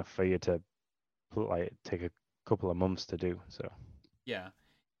big enough for you to like take a couple of months to do. So.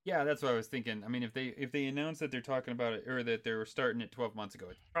 Yeah, that's what I was thinking. I mean, if they announce that they're talking about it, or that they were starting it 12 months ago,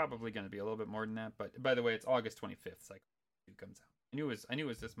 it's probably going to be a little bit more than that. But by the way, it's August 25th. Like, it comes out. I knew it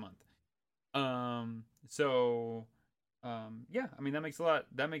was this month. Yeah. I mean, that makes a lot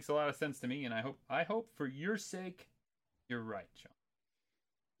of sense to me, and I hope for your sake, you're right, Sean.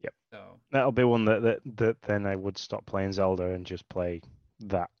 Yep. So that'll be one that then I would stop playing Zelda and just play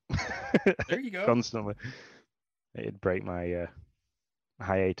that. There you go. Constantly. It'd break my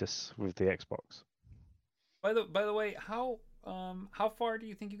hiatus with the Xbox. By the way, how far do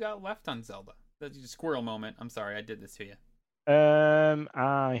you think you got left on Zelda? That's a squirrel moment. I'm sorry, I did this to you.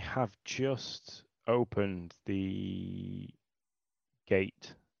 I have just opened the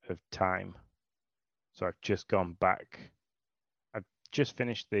Gate of Time, so I've just gone back. I've just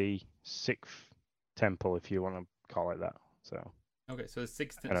finished the 6th temple, if you want to call it that. So. Okay, so the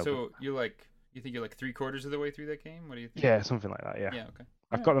 6th. So you think you're like 3/4 of the way through that game? What do you think? Yeah, something like that. Yeah. Yeah. Okay.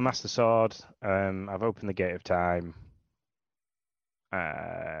 I've got the Master Sword. I've opened the Gate of Time.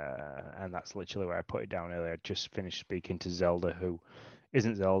 And that's literally where I put it down earlier. I just finished speaking to Zelda, who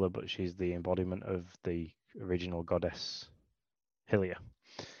isn't Zelda, but she's the embodiment of the original goddess Hylia.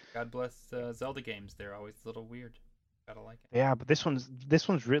 God bless Zelda games. They're always a little weird. Gotta like it. Yeah, but this one's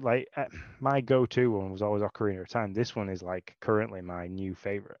really like my go-to one was always Ocarina of Time. This one is like currently my new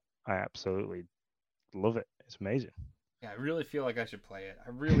favorite. I absolutely love it. It's amazing. Yeah, I really feel like I should play it.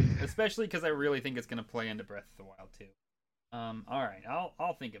 Especially because I really think it's gonna play into Breath of the Wild too. All right,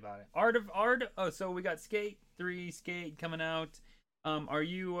 I'll think about it. Art. Oh, so we got Skate 3 coming out. Are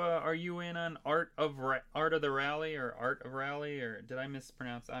you in on Art of the Rally or Art of Rally, or did I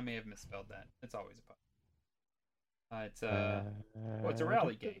mispronounce? I may have misspelled that. It's always a it's a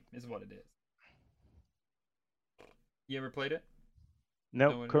rally game, is what it is. You ever played it?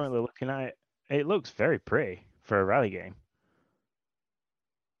 No, currently looking at it. It looks very pretty for a rally game.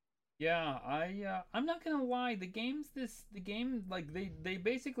 Yeah, I'm not gonna lie. The game like they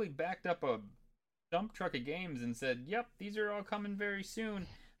basically backed up a dump truck of games and said, "Yep, these are all coming very soon."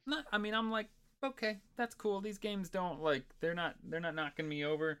 I'm like, okay, that's cool. These games don't they're not knocking me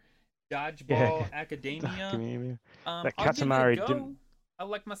over. Dodgeball Academia. That Katamari didn't. I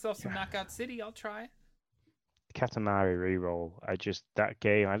like myself some Knockout City. I'll try it. Katamari Reroll. That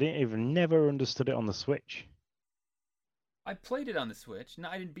game. I never understood it on the Switch. I played it on the Switch. No,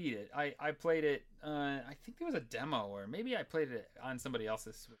 I didn't beat it. I played it. I think there was a demo, or maybe I played it on somebody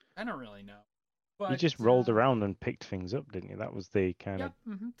else's Switch. I don't really know. But you just rolled around and picked things up, didn't you? That was the kind of.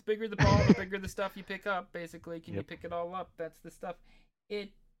 Mm-hmm. The bigger the ball, the bigger the stuff you pick up. Basically, you pick it all up? That's the stuff.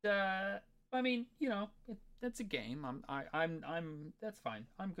 I mean, that's a game. I'm. That's fine.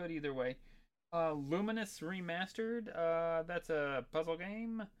 I'm good either way. Luminous Remastered. That's a puzzle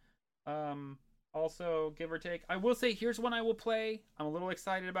game. Also, give or take. I will say, here's one I will play. I'm a little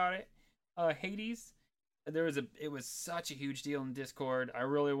excited about it. Hades. it was such a huge deal in Discord. I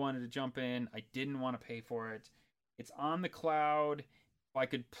really wanted to jump in. I didn't want to pay for it. It's on the cloud. If I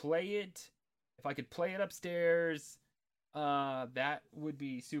could play it upstairs, that would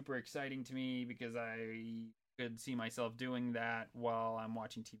be super exciting to me because I could see myself doing that while I'm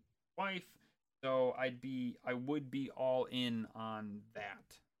watching TV with my wife. So I would be all in on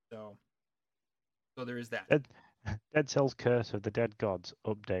that. So there is that. Dead Cells Curse of the Dead Gods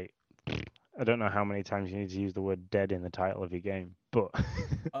update. I don't know how many times you need to use the word dead in the title of your game, but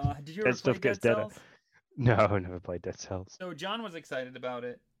did you ever play Dead Cells? No, I never played Dead Cells. So John was excited about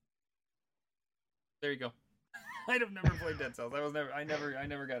it. There you go. I'd have never played Dead Cells. I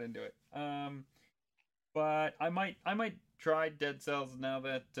never got into it. But I might try Dead Cells now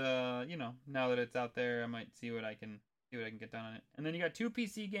that now that it's out there. I might see what I can get done on it. And then you got 2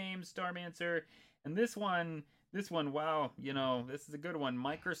 PC games, Starmancer, and this one, wow, this is a good one.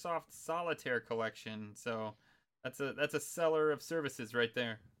 Microsoft Solitaire Collection. So that's a seller of services right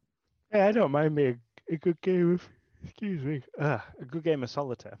there. Yeah, I don't mind me a good game of a good game of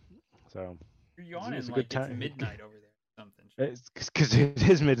solitaire. So you're yawning it's like it's midnight over there or something. It's because it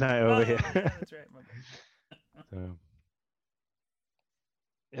is midnight over here. Yeah, that's right. So,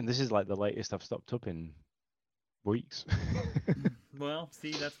 and this is like the latest I've stopped up in weeks. Well,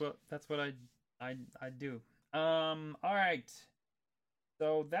 see, that's what I do. All right.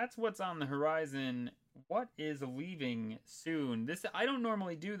 So that's what's on the horizon. What is leaving soon? I don't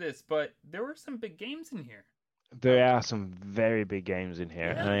normally do this, but there were some big games in here. There are some very big games in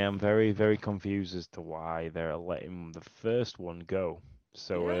here, and I am very, very confused as to why they're letting the first one go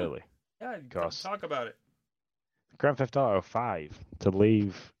so early. Yeah, talk about it. Grand Theft Auto 5 to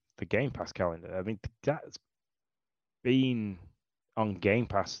leave the Game Pass calendar. I mean, that's been on Game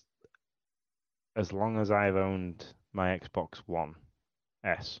Pass as long as I've owned my Xbox One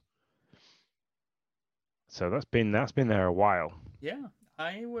S. So that's been there a while. Yeah,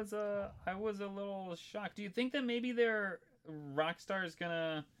 I was a little shocked. Do you think that maybe Rockstar is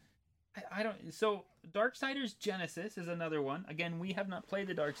gonna? I don't. So Darksiders Genesis is another one. Again, we have not played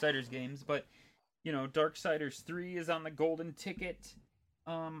the Darksiders games, but Darksiders 3 is on the golden ticket.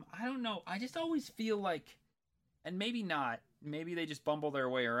 I don't know. I just always feel like, and maybe not. Maybe they just bumble their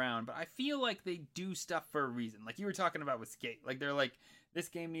way around, but I feel like they do stuff for a reason. Like you were talking about with Skate. Like they're like, this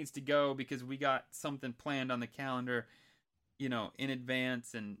game needs to go because we got something planned on the calendar, in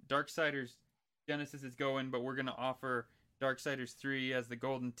advance. And Darksiders Genesis is going, but we're going to offer Darksiders 3 as the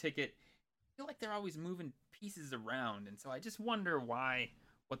golden ticket. I feel like they're always moving pieces around, and so I just wonder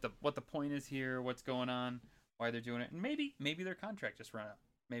what the point is here, what's going on, why they're doing it. And maybe their contract just ran out.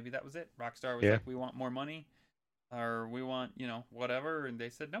 Maybe that was it. Rockstar was like, we want more money, or we want, whatever, and they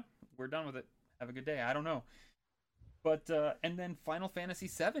said, no, we're done with it. Have a good day. I don't know. But and then Final Fantasy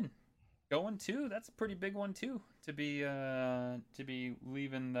VII going too. That's a pretty big one too, to be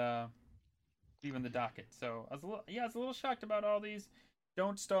leaving the docket. So I was a little shocked about all these.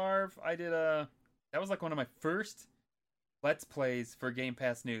 Don't Starve. That was like one of my first Let's Plays for Game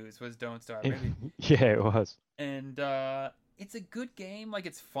Pass News was Don't Starve. Maybe. Yeah, it was. And it's a good game. Like,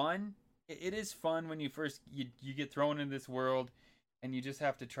 it's fun. It is fun when you first you get thrown into this world and you just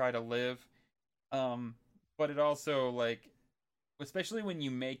have to try to live. But it also, like, especially when you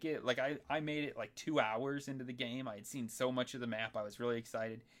make it, like I made it like 2 hours into the game. I had seen so much of the map. I was really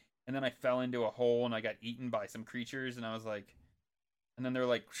excited. And then I fell into a hole and I got eaten by some creatures, and I was like, and then they're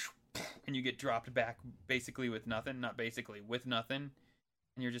like, and you get dropped back basically with nothing. Not basically, with nothing.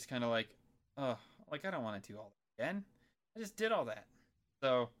 And you're just kind of like, oh, like I don't want to do all that again. I just did all that.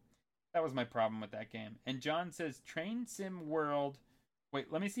 So that was my problem with that game. And John says Train Sim World. Wait,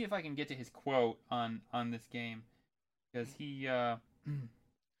 let me see if I can get to his quote on this game, because he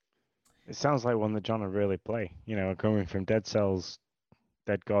It sounds like one that John would really play. Going from Dead Cells,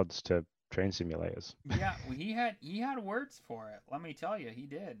 Dead Gods to train simulators. Yeah, he had words for it. Let me tell you, he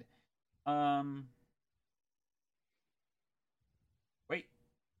did. Wait.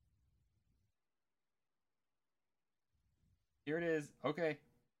 Here it is. Okay.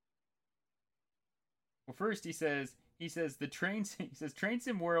 Well, first he says Train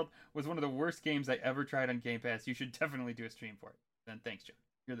Sim World was one of the worst games I ever tried on Game Pass. You should definitely do a stream for it. Then thanks, John.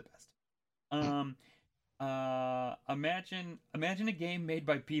 You're the best. Imagine a game made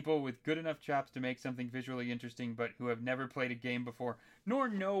by people with good enough chops to make something visually interesting, but who have never played a game before, nor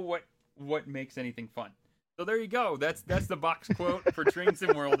know what makes anything fun. So there you go. That's the box quote for Train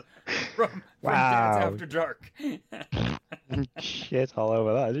Sim World from Dance After Dark. Shit all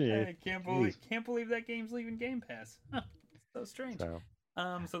over that, didn't you? I can't believe that game's leaving Game Pass. Huh, so strange.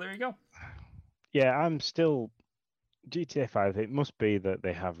 So there you go. Yeah, I'm still GTA 5. It must be that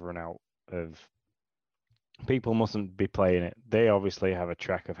they have run out of people mustn't be playing it. They obviously have a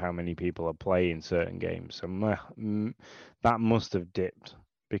track of how many people are playing certain games, so that must have dipped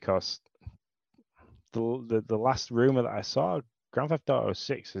because the last rumor that I saw, Grand Theft Auto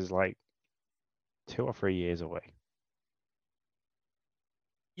 6 is like 2 or 3 years away.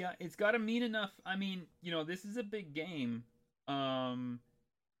 Yeah, it's got to mean enough. I mean, this is a big game.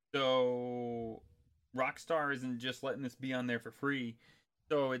 So Rockstar isn't just letting this be on there for free.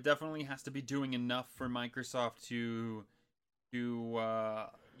 So it definitely has to be doing enough for Microsoft to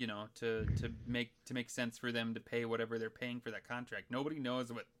make sense for them to pay whatever they're paying for that contract. Nobody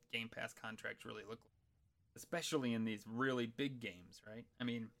knows what Game Pass contracts really look like, especially in these really big games, right? I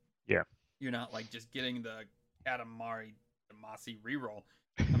mean, Yeah. you're not like just getting the Katamari Damacy reroll.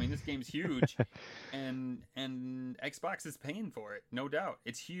 I mean, this game's huge, and Xbox is paying for it, no doubt.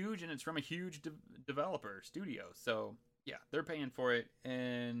 It's huge, and it's from a huge developer studio. So yeah, they're paying for it,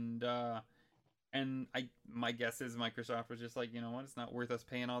 and my guess is Microsoft was just like, you know what, it's not worth us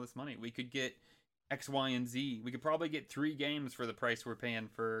paying all this money. We could get X, Y, and Z. We could probably get 3 games for the price we're paying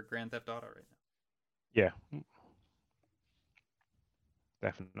for Grand Theft Auto right now. Yeah,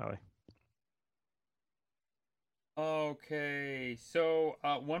 definitely. Okay, so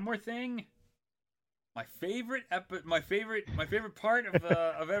one more thing. My favorite part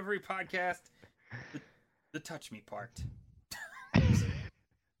of every podcast, the touch me part.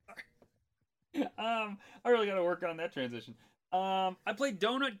 I really got to work on that transition. I played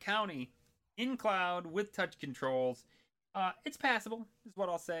Donut County in cloud with touch controls. It's passable, is what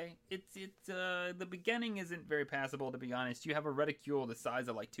I'll say. It's the beginning isn't very passable, to be honest. You have a reticule the size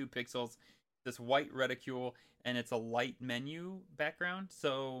of like 2 pixels, this white reticule, and it's a light menu background.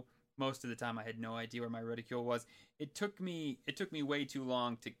 So most of the time, I had no idea where my reticule was. It took me way too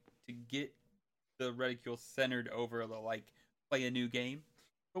long to get the reticule centered over the like play a new game.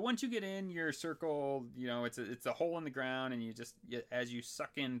 But once you get in your circle, it's a hole in the ground, and as you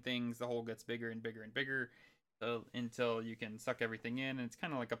suck in things, the hole gets bigger and bigger and bigger, until you can suck everything in, and it's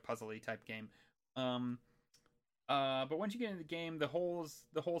kind of like a puzzly type game. But once you get into the game, the hole's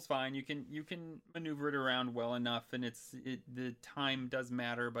fine. You can maneuver it around well enough, and the time does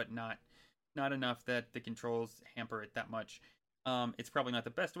matter, but not enough that the controls hamper it that much. It's probably not the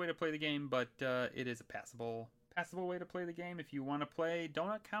best way to play the game, but it is a passable way to play the game if you want to play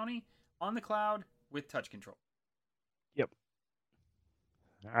Donut County on the cloud with touch control. Yep.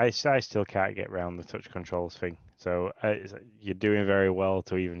 I still can't get around the touch controls thing. So you're doing very well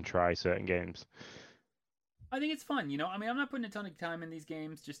to even try certain games. I think it's fun. I mean, I'm not putting a ton of time in these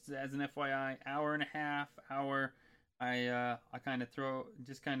games. Just as an FYI, hour and a half, hour. I kind of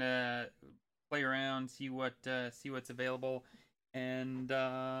play around, see what's available, and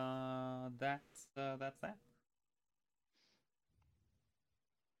that's that.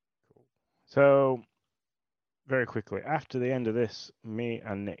 Cool. So very quickly, after the end of this, me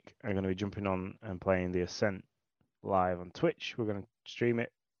and Nick are going to be jumping on and playing the Ascent live on Twitch. We're going to stream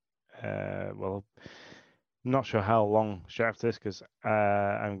it. Well, I'm not sure how long straight after this because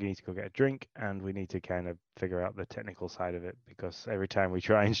I'm going to need to go get a drink, and we need to kind of figure out the technical side of it because every time we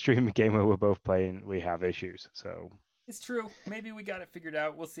try and stream a game where we're both playing, we have issues. So it's true. Maybe we got it figured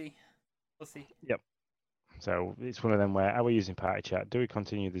out. We'll see. Yep. So it's one of them where are we using party chat? Do we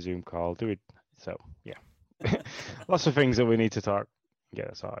continue the Zoom call? Do we? So yeah, lots of things that we need to talk and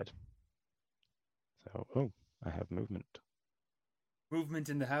get aside. So I have movement. Movement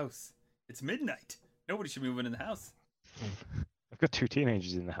in the house. It's midnight. Nobody should be moving in the house. I've got 2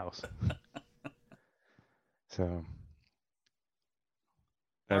 teenagers in the house. So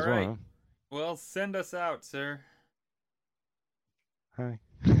there's all right. one. Well, send us out, sir. Hi.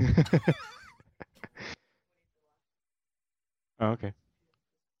 Oh, okay.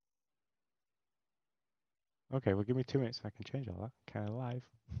 Okay, well, give me 2 minutes. I can change all that. Kind of live.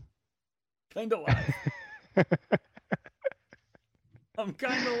 Kind of live. I'm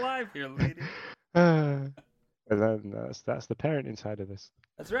kind of live here, lady. And that's the parenting side of this.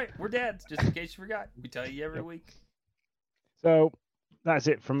 That's right. We're dads, just in case you forgot. We tell you every week. So that's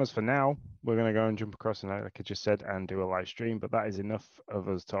it from us for now. We're going to go and jump across, and like I just said, and do a live stream. But that is enough of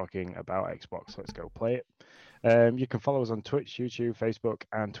us talking about Xbox. Let's go play it. You can follow us on Twitch, YouTube, Facebook,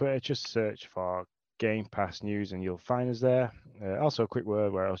 and Twitter. Just search for Game Pass News, and you'll find us there. Also, a quick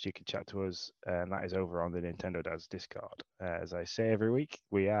word where else you can chat to us, and that is over on the Nintendo Dads Discord. As I say every week,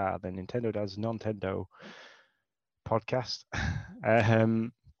 we are the Nintendo Dads Nintendo podcast.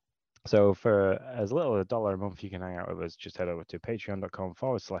 So for as little as $1 a month, you can hang out with us. Just head over to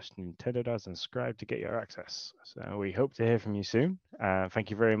patreon.com/Nintendo Dads and subscribe to get your access. So we hope to hear from you soon. Thank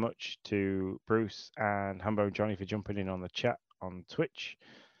you very much to Bruce and Hambo and Johnny for jumping in on the chat on Twitch.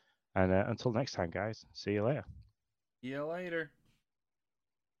 And until next time, guys, see you later. See you later.